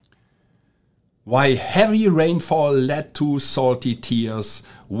Why heavy rainfall led to salty tears.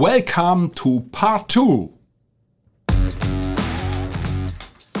 Welcome to part 2.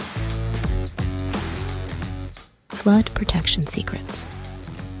 Flood Protection Secrets,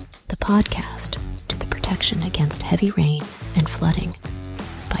 the podcast to the protection against heavy rain and flooding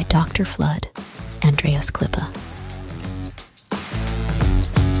by Dr. Flood, Andreas Klippa.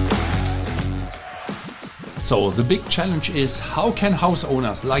 So the big challenge is, how can house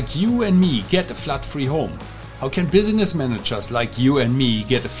owners like you and me get a flood-free home? How can business managers like you and me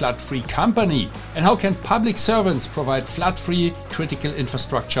get a flood-free company? And how can public servants provide flood-free critical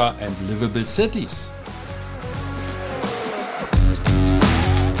infrastructure and livable cities?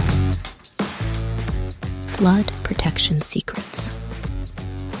 Flood Protection Secrets,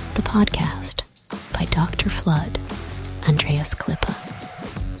 the podcast by Dr. Flood, Andreas Klippa.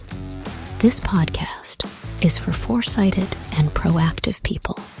 This podcast is for foresighted and proactive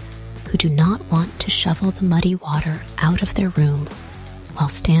people who do not want to shovel the muddy water out of their room while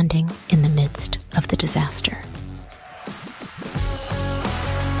standing in the midst of the disaster.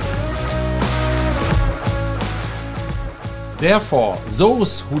 Therefore,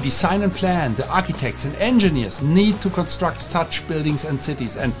 those who design and plan, the architects and engineers, need to construct such buildings and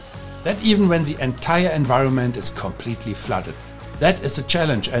cities, and that even when the entire environment is completely flooded. That is a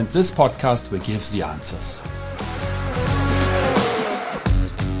challenge, and this podcast will give the answers.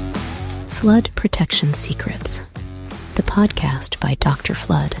 Flood Protection Secrets, the podcast by Dr.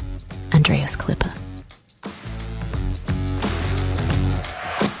 Flood, Andreas Klippa.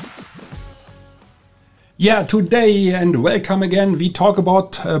 Yeah, today, and welcome again, we talk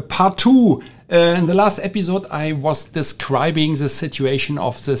about part 2. In the last episode, I was describing the situation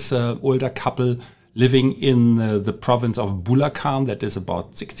of this older couple living in the province of Bulacan, that is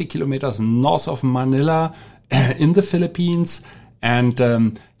about 60 kilometers north of Manila in the Philippines. And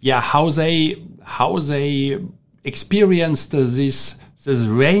how they experienced this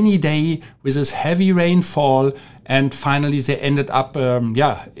rainy day with this heavy rainfall, and finally they ended up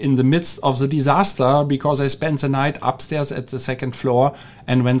in the midst of the disaster because they spent the night upstairs at the second floor,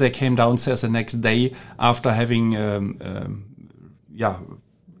 and when they came downstairs the next day after having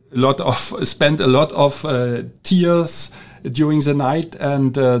spent a lot of tears during the night,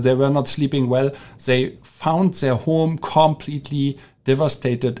 and they were not sleeping well. They found their home completely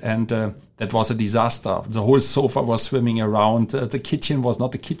devastated, and that was a disaster. The whole sofa was swimming around. The kitchen was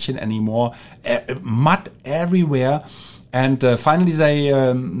not a kitchen anymore. Mud everywhere. And finally they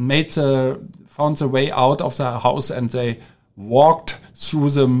found the way out of the house, and they walked through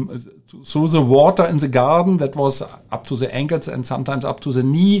the water in the garden that was up to the ankles and sometimes up to the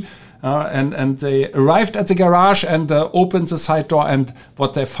knee. And they arrived at the garage and opened the side door, and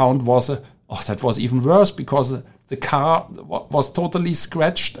what they found was that was even worse, because the car was totally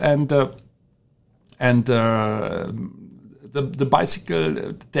scratched, and the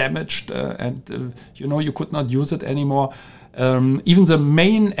bicycle damaged, and you could not use it anymore. Even the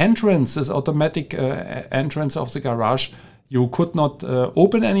main entrance, this automatic entrance of the garage, you could not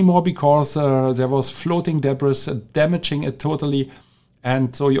open anymore because there was floating debris damaging it totally,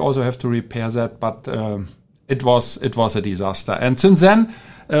 and so you also have to repair that. But it was a disaster. And since then,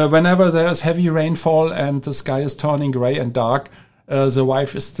 whenever there is heavy rainfall and the sky is turning gray and dark, the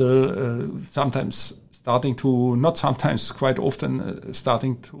wife is still quite often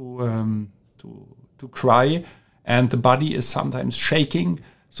starting to cry, and the body is sometimes shaking.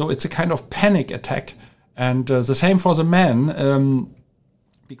 So it's a kind of panic attack. And the same for the men,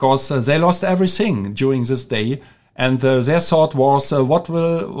 because they lost everything during this day, and their thought was, what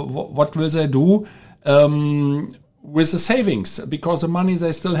will they do with the savings? Because the money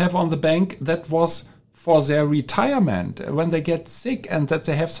they still have on the bank, that was for their retirement when they get sick, and that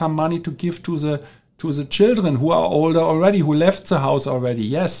they have some money to give to the children who are older already, who left the house already.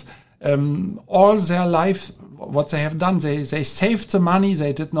 Yes, all their life, what they have done, they saved the money.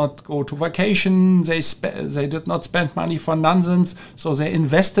 They did not go to vacation. They did not spend money for nonsense. So they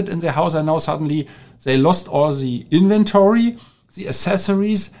invested in their house, and now suddenly they lost all the inventory, the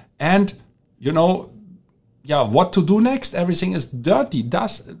accessories, and what to do next? Everything is dirty,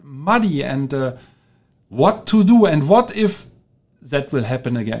 dust, muddy, and what to do, and what if that will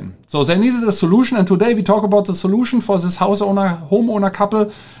happen again? So they needed a solution, and today we talk about the solution for this homeowner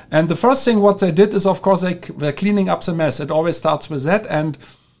couple. And the first thing what they did is, of course, they're cleaning up the mess. It always starts with that. And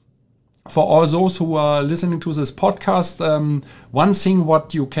for all those who are listening to this podcast, one thing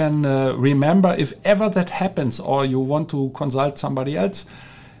what you can remember, if ever that happens or you want to consult somebody else,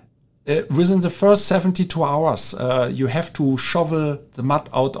 within the first 72 hours, you have to shovel the mud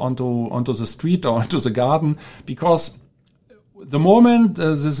out onto the street or onto the garden, because the moment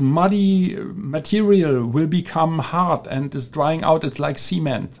this muddy material will become hard and is drying out, it's like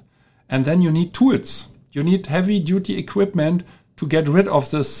cement. And then you need tools. You need heavy-duty equipment to get rid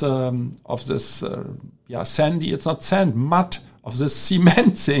of this sandy, it's not sand, mud, of this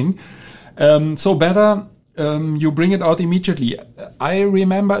cement thing. So better you bring it out immediately. I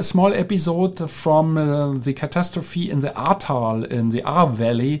remember a small episode from the catastrophe in the Ahrtal, in the Ahr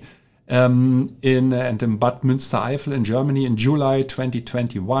Valley, in Bad Münstereifel in Germany in July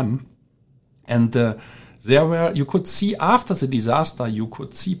 2021. And there were, you could see after the disaster, you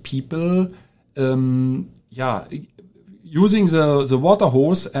could see people, using the water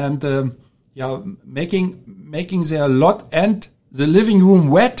hose and making their lot and the living room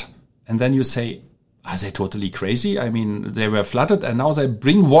wet. And then you say, are they totally crazy? I mean, they were flooded and now they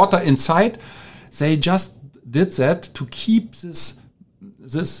bring water inside. They just did that to keep this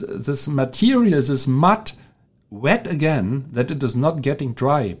material, this mud, wet again, that it is not getting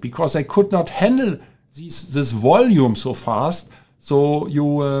dry, because they could not handle this volume so fast. So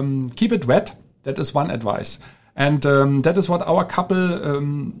you keep it wet. That is one advice. And that is what our couple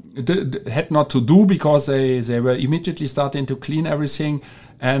had not to do, because they were immediately starting to clean everything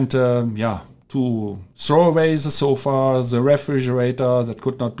and to throw away the sofa, the refrigerator that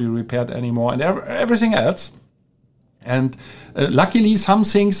could not be repaired anymore, and everything else. And luckily, some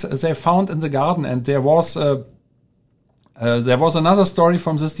things they found in the garden. And there was another story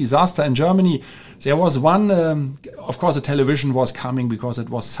from this disaster in Germany. There was one, of course, the television was coming because it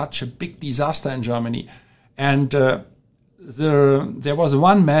was such a big disaster in Germany. And there was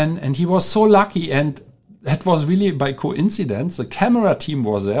one man, and he was so lucky, and that was really by coincidence. The camera team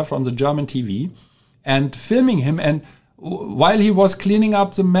was there from the German TV and filming him. And while he was cleaning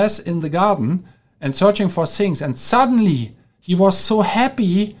up the mess in the garden and searching for things, and suddenly he was so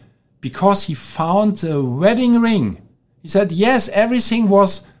happy because he found the wedding ring. He said, yes, everything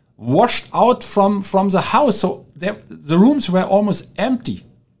was washed out from the house. So the rooms were almost empty.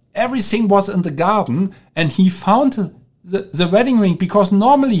 Everything was in the garden, and he found the wedding ring, because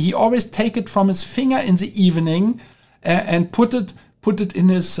normally he always take it from his finger in the evening and put it in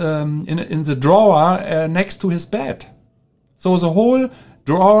his in the drawer next to his bed. So the whole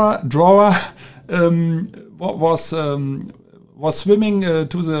drawer was swimming to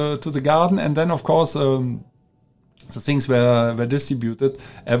the garden, and then of course the things were distributed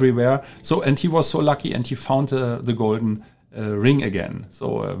everywhere. So, and he was so lucky, and he found the golden ring again.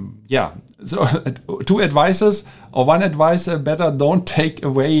 So so two advices, or one advice: better don't take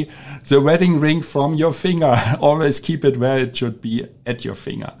away the wedding ring from your finger. Always keep it where it should be, at your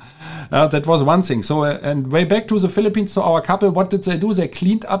finger. That was one thing. So and way back to the Philippines, to our couple, what did they do? They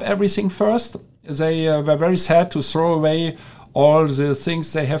cleaned up everything first. They were very sad to throw away all the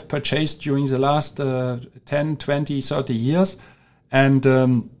things they have purchased during the last 10, 20, 30 years. And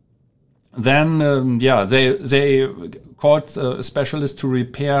then they called a specialist to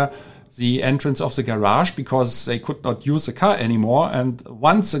repair the entrance of the garage, because they could not use the car anymore. And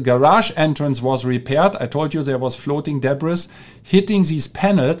once the garage entrance was repaired, I told you there was floating debris hitting these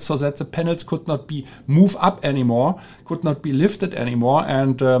panels, so that the panels could not be moved up anymore, could not be lifted anymore.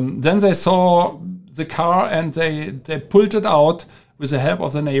 And then they saw the car, and they pulled it out with the help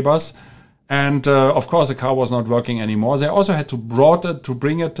of the neighbors. And of course, the car was not working anymore. They also had to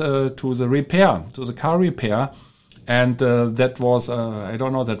bring it to the car repair. And that was,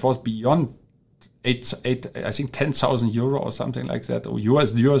 that was beyond I think 10,000 euro or something like that, or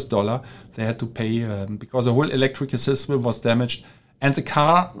US dollar. They had to pay because the whole electrical system was damaged. And the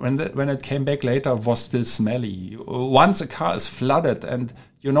car, when it came back later, was still smelly. Once a car is flooded, and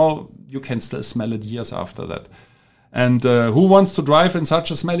you can still smell it years after that. And who wants to drive in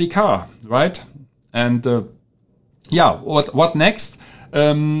such a smelly car, right? And what next?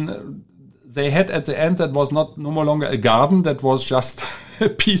 They had at the end, that was no more longer a garden, that was just a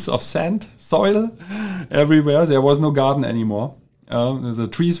piece of soil everywhere. There was no garden anymore. The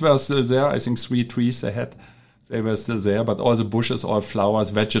trees were still there. I think 3 trees they were still there, but all the bushes, all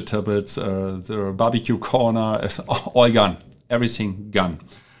flowers, vegetables, the barbecue corner, all gone. Everything gone.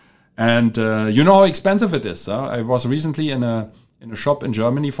 And you know how expensive it is. I was recently in a shop in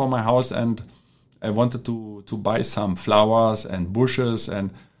Germany for my house, and I wanted to buy some flowers and bushes,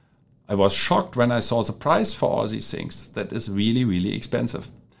 and I was shocked when I saw the price for all these things. That is really, really expensive.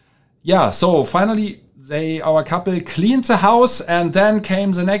 Yeah, so finally our couple cleaned the house, and then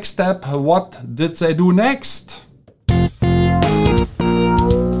came the next step. What did they do next?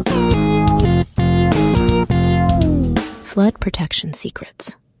 Flood protection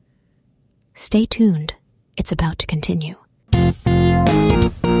secrets. Stay tuned. It's about to continue.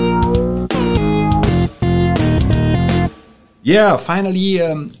 Yeah, finally,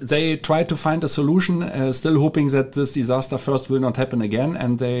 they tried to find a solution, still hoping that this disaster first will not happen again.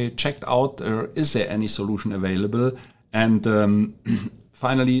 And they checked out, is there any solution available? And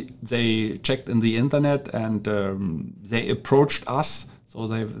finally, they checked in the internet and they approached us. So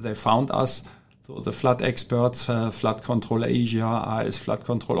they found us, so the flood experts, Flood Control Asia, AS Flood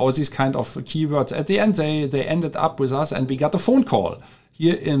Control, all these kind of keywords. At the end, they ended up with us and we got a phone call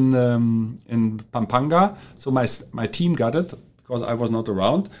here in Pampanga. So my team got it because I was not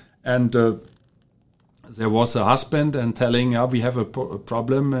around. And there was a husband and telling, we have a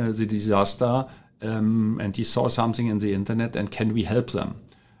problem, the disaster, and he saw something in the internet and can we help them?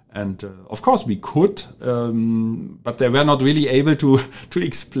 And of course we could, but they were not really able to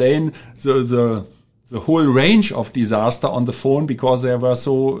explain the whole range of disaster on the phone because they were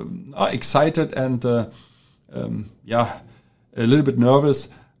so excited and a little bit nervous.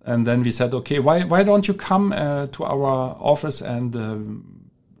 And then we said, okay, why don't you come to our office and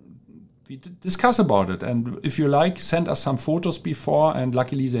we discuss about it. And if you like, send us some photos before. And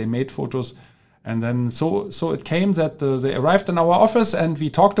luckily they made photos. And then so it came that they arrived in our office and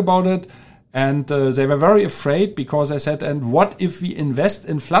we talked about it. And they were very afraid because they said, and what if we invest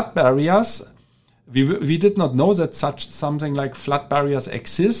in flood barriers? We did not know that such something like flood barriers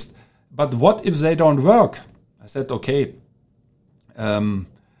exist. But what if they don't work? I said, okay,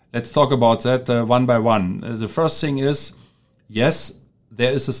 let's talk about that one by one. The first thing is, yes,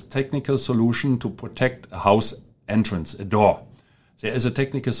 there is a technical solution to protect a house entrance, a door. There is a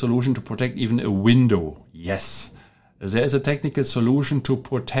technical solution to protect even a window. Yes. There is a technical solution to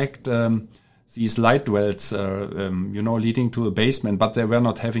protect these light wells, leading to a basement, but they were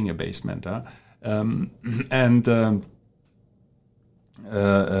not having a basement. That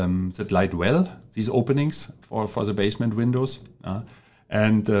light well, these openings for the basement windows.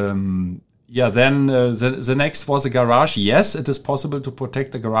 Then the next was a garage. Yes, it is possible to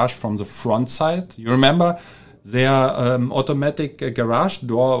protect the garage from the front side. You remember their automatic garage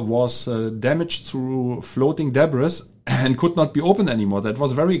door was damaged through floating debris and could not be opened anymore. That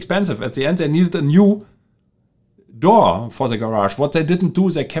was very expensive. At the end, they needed a new door for the garage. What they didn't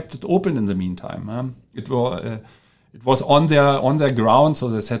do, they kept it open in the meantime. It was on their ground, so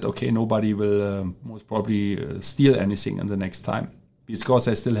they said, okay, nobody will most probably steal anything in the next time, because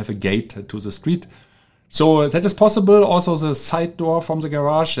they still have a gate to the street. So that is possible. Also the side door from the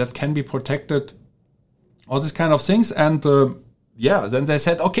garage that can be protected. All these kind of things. And then they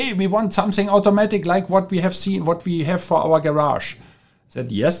said, okay, we want something automatic like what we have seen, what we have for our garage. I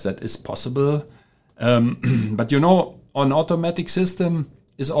said, yes, that is possible. But an automatic system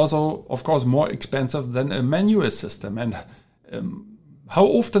is also, of course, more expensive than a manual system. And how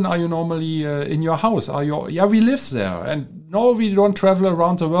often are you normally in your house? We live there. And no, we don't travel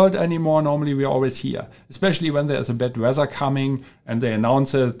around the world anymore. Normally, we are always here, especially when there is a bad weather coming and they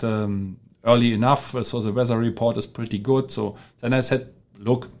announce it early enough. So the weather report is pretty good. So then I said,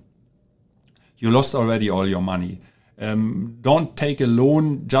 look, you lost already all your money. Don't take a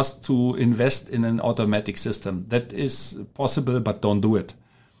loan just to invest in an automatic system. That is possible, but don't do it.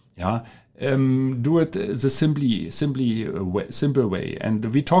 Do it the simple way. And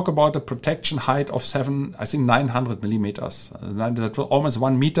we talk about a protection height of 900 millimeters. That was almost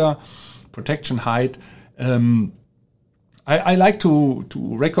 1 meter protection height. I like to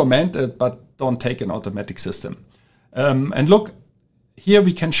recommend it, but don't take an automatic system. And look, here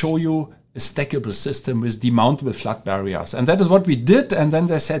we can show you a stackable system with demountable flood barriers. And that is what we did. And then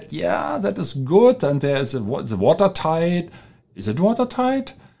they said, yeah, that is good. And there is the watertight. Is it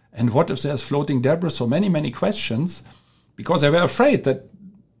watertight? And what if there's floating debris? So many questions, because they were afraid that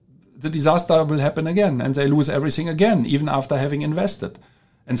the disaster will happen again and they lose everything again, even after having invested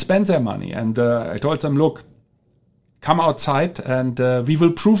and spent their money. And I told them, look, come outside and we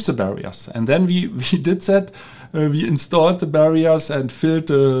will prove the barriers. And then we did that. We installed the barriers and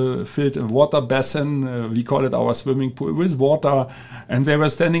filled a water basin. We call it our swimming pool with water. And they were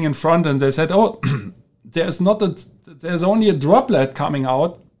standing in front and they said, oh, there's only a droplet coming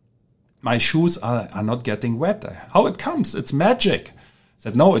out. My shoes are not getting wet. How it comes? It's magic. I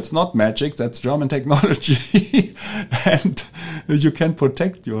said, no, it's not magic. That's German technology. And you can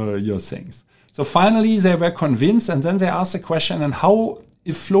protect your things. So finally, they were convinced, and then they asked the question, and how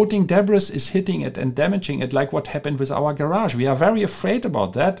if floating debris is hitting it and damaging it, like what happened with our garage? We are very afraid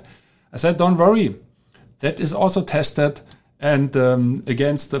about that. I said, don't worry. That is also tested and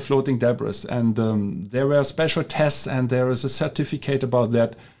against the floating debris. And there were special tests, and there is a certificate about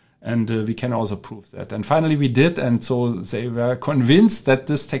that. And we can also prove that. And finally, we did. And so they were convinced that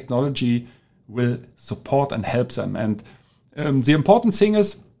this technology will support and help them. And the important thing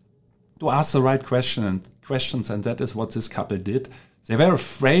is to ask the right questions questions, and that is what this couple did. They were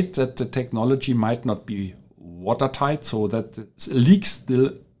afraid that the technology might not be watertight, so that leaks still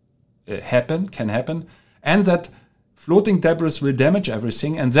can happen, and that floating debris will damage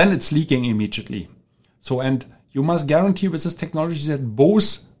everything, and then it's leaking immediately. So, and you must guarantee with this technology that both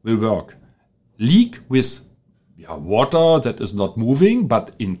will work. Leak with water that is not moving,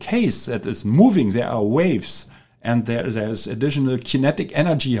 but in case that is moving, there are waves, and there's additional kinetic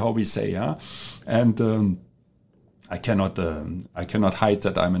energy, how we say, and I cannot hide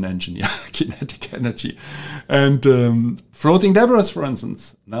that I'm an engineer. Kinetic energy, and floating debris, for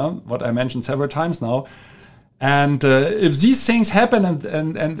instance, what I mentioned several times now. And if these things happen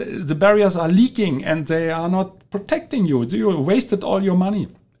and the barriers are leaking and they are not protecting you, so you wasted all your money,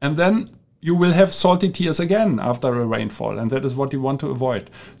 and then you will have salty tears again after a rainfall, and that is what you want to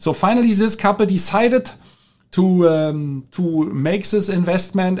avoid. So finally, this couple decided to make this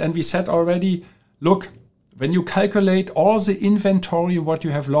investment, and we said already, look, when you calculate all the inventory, what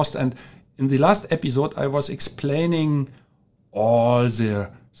you have lost, and in the last episode, I was explaining all the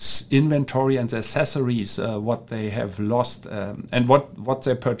inventory and the accessories, what they have lost, and what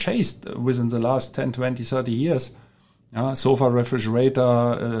they purchased within the last 10, 20, 30 years. Sofa,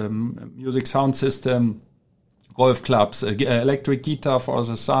 refrigerator, music sound system, golf clubs, electric guitar for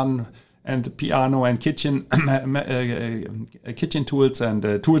the son, and piano and kitchen tools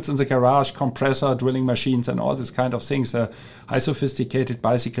and tools in the garage, compressor, drilling machines, and all these kind of things, high sophisticated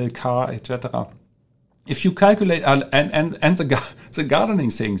bicycle, car, etc. If you calculate and the gardening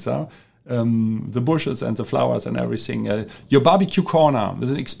things, the bushes and the flowers and everything, your barbecue corner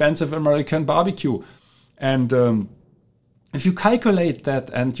with an expensive American barbecue, and if you calculate that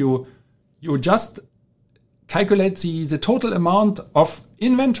and you just calculate the total amount of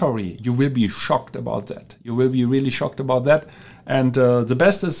inventory, you will be shocked about that. You will be really shocked about that. And the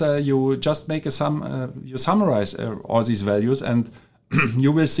best is you just make you summarize all these values, and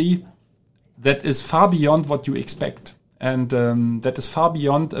you will see that is far beyond what you expect. And that is far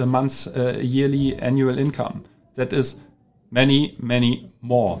beyond a month's yearly annual income. That is many, many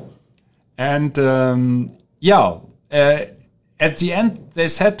more. And at the end, they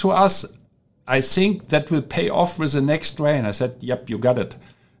said to us, I think that will pay off with the next rain. I said, yep, you got it.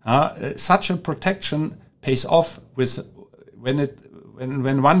 Such a protection pays off with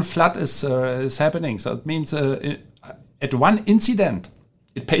when one flood is happening. So it means at one incident,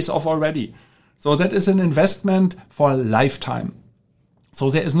 it pays off already. So that is an investment for a lifetime. So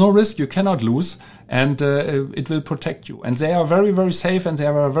there is no risk, you cannot lose, and it will protect you. And they are very, very safe, and they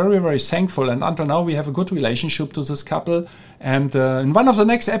are very, very thankful. And until now, we have a good relationship to this couple. And in one of the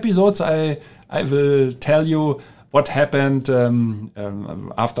next episodes, I will tell you what happened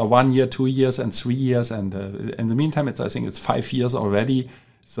after 1 year, 2 years, and 3 years. And in the meantime, I think it's 5 years already.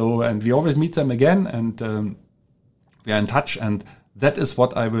 So, and we always meet them again, and we are in touch. And that is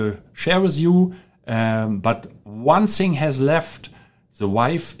what I will share with you. But one thing has left. The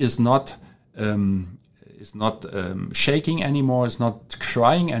wife is not shaking anymore, is not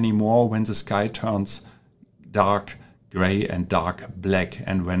crying anymore when the sky turns dark gray and dark black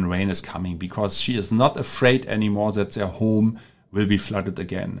and when rain is coming, because she is not afraid anymore that their home will be flooded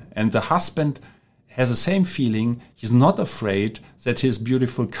again. And the husband has the same feeling. He's not afraid that his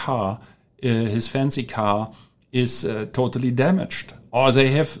beautiful car, his fancy car, is totally damaged, or they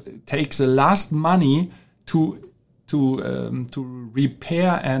have take the last money to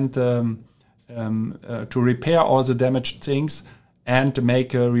repair and to repair all the damaged things and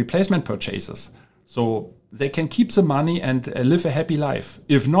make replacement purchases. So they can keep the money and live a happy life.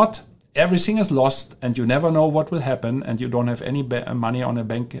 If not, everything is lost and you never know what will happen, and you don't have any money on a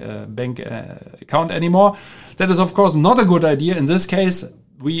bank account anymore. That is, of course, not a good idea. In this case,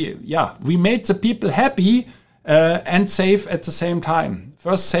 we made the people happy and safe at the same time.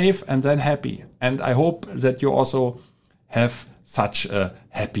 First safe and then happy. And I hope that you also have such a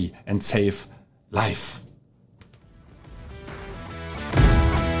happy and safe life.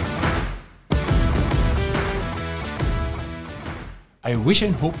 I wish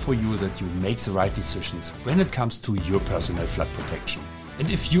and hope for you that you make the right decisions when it comes to your personal flood protection. And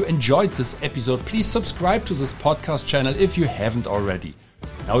if you enjoyed this episode, please subscribe to this podcast channel if you haven't already.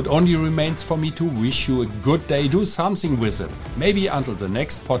 Now it only remains for me to wish you a good day. Do something with it. Maybe until the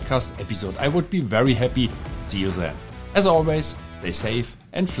next podcast episode. I would be very happy. See you then. As always, stay safe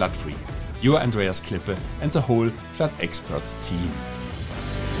and flood-free. Your Andreas Klippe and the whole Flood Experts team.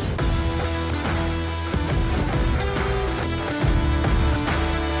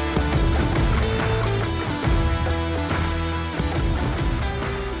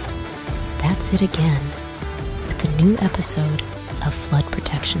 That's it again with the new episode of Flood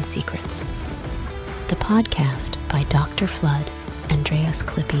Protection Secrets. The podcast by Dr. Flood, Andreas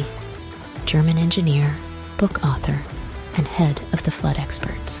Klippi, German engineer, book author, and head of the flood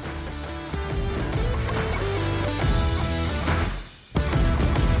experts.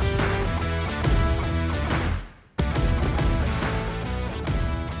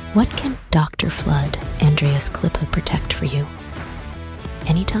 What can Dr. Flood, Andreas Klippi protect for you?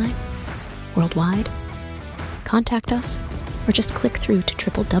 Anytime? Worldwide? Contact us or just click through to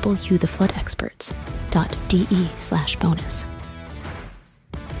www.thefloodexperts.de/bonus.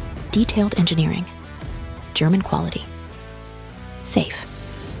 Detailed engineering. German quality. Safe.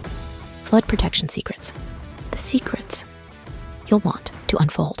 Flood protection secrets. The secrets you'll want to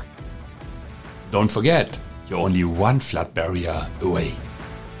unfold. Don't forget, you're only one flood barrier away.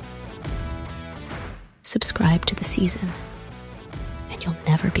 Subscribe to the season, and you'll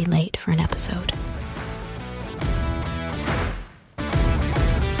never be late for an episode.